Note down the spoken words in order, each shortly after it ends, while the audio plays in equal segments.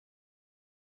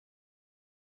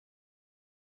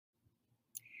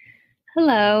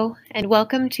Hello, and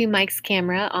welcome to Mike's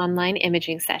Camera online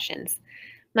imaging sessions.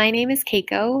 My name is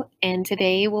Keiko, and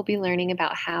today we'll be learning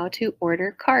about how to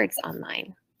order cards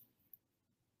online.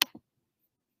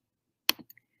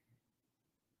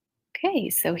 Okay,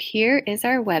 so here is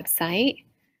our website.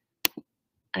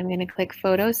 I'm going to click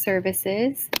Photo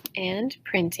Services and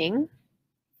Printing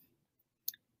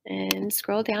and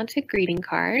scroll down to Greeting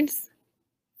Cards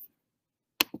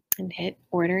and hit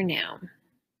Order Now.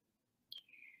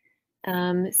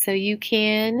 So you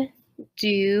can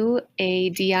do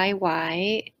a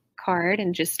DIY card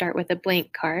and just start with a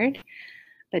blank card.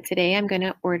 But today I'm going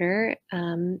to order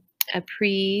a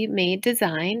pre-made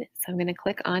design. So I'm going to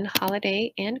click on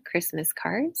holiday and Christmas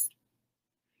cards.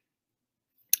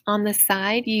 On the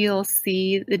side, you'll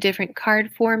see the different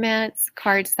card formats,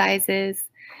 card sizes,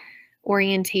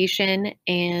 orientation,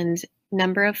 and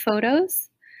number of photos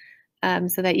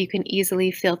so that you can easily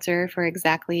filter for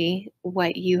exactly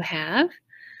what you have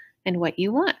and what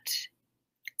you want.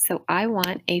 So I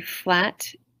want a flat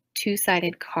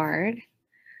two-sided card.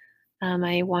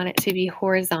 I want it to be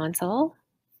horizontal,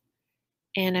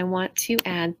 and I want to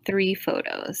add 3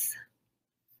 photos.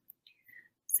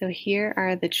 So here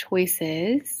are the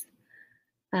choices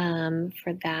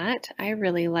for that. I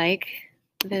really like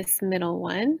this middle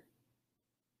one.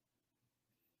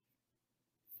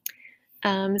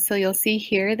 So you'll see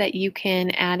here that you can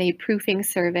add a proofing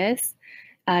service.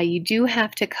 You do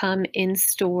have to come in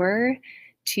store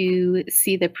to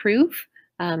see the proof.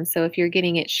 So if you're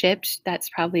getting it shipped, that's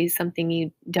probably something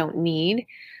you don't need.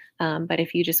 But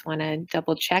if you just want to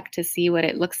double check to see what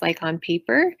it looks like on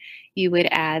paper, you would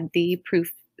add the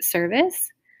proof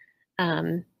service.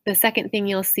 The second thing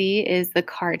you'll see is the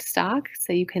cardstock.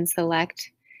 So you can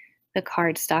select the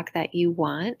cardstock that you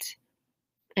want.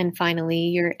 And finally,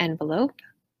 your envelope.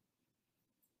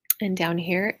 And down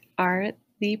here are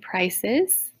the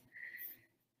prices.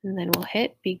 And then we'll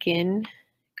hit Begin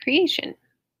Creation.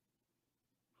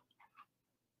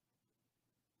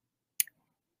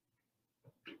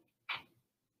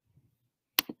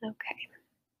 Okay.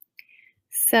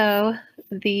 So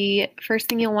the first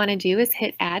thing you'll want to do is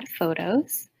hit Add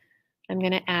Photos. I'm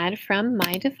going to add from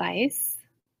my device.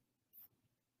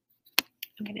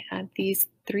 I'm going to add these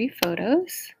 3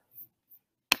 photos.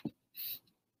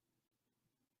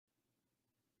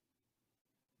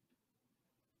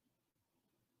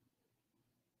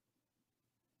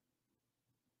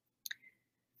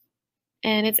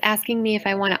 And it's asking me if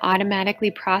I want to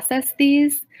automatically process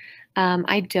these.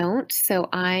 I don't, so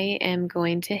I am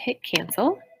going to hit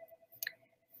Cancel.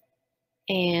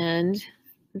 And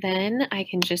then I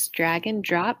can just drag and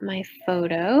drop my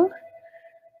photo.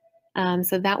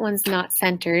 So that one's not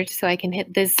centered, so I can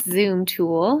hit this zoom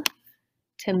tool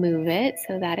to move it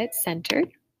so that it's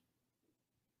centered.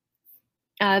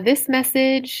 This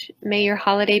message, may your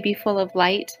holiday be full of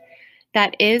light,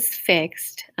 that is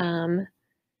fixed.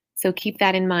 So keep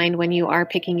that in mind when you are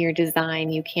picking your design.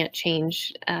 You can't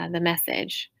change the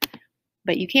message,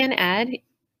 but you can add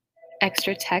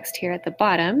extra text here at the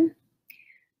bottom,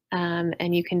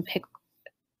 and you can pick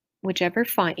whichever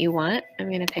font you want. I'm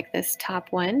going to pick this top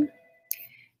one,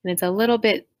 and it's a little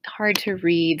bit hard to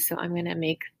read, so I'm going to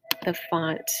make the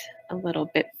font a little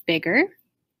bit bigger,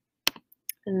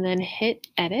 and then hit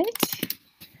Edit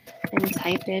and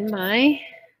type in my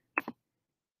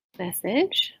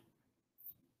message.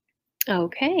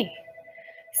 Okay,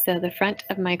 so the front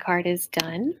of my card is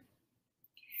done.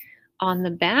 On the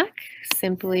back,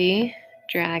 simply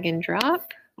drag and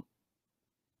drop.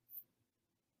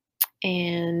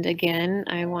 And again,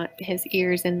 I want his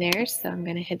ears in there, so I'm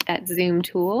going to hit that zoom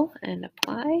tool and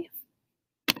apply.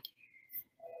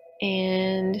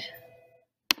 And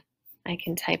I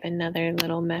can type another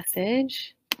little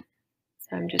message.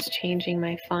 So I'm just changing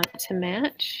my font to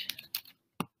match.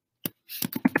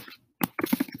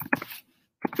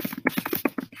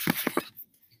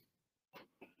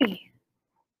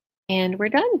 And we're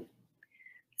done.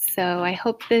 So I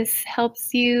hope this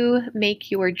helps you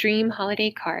make your dream holiday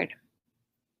card.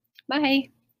 Bye.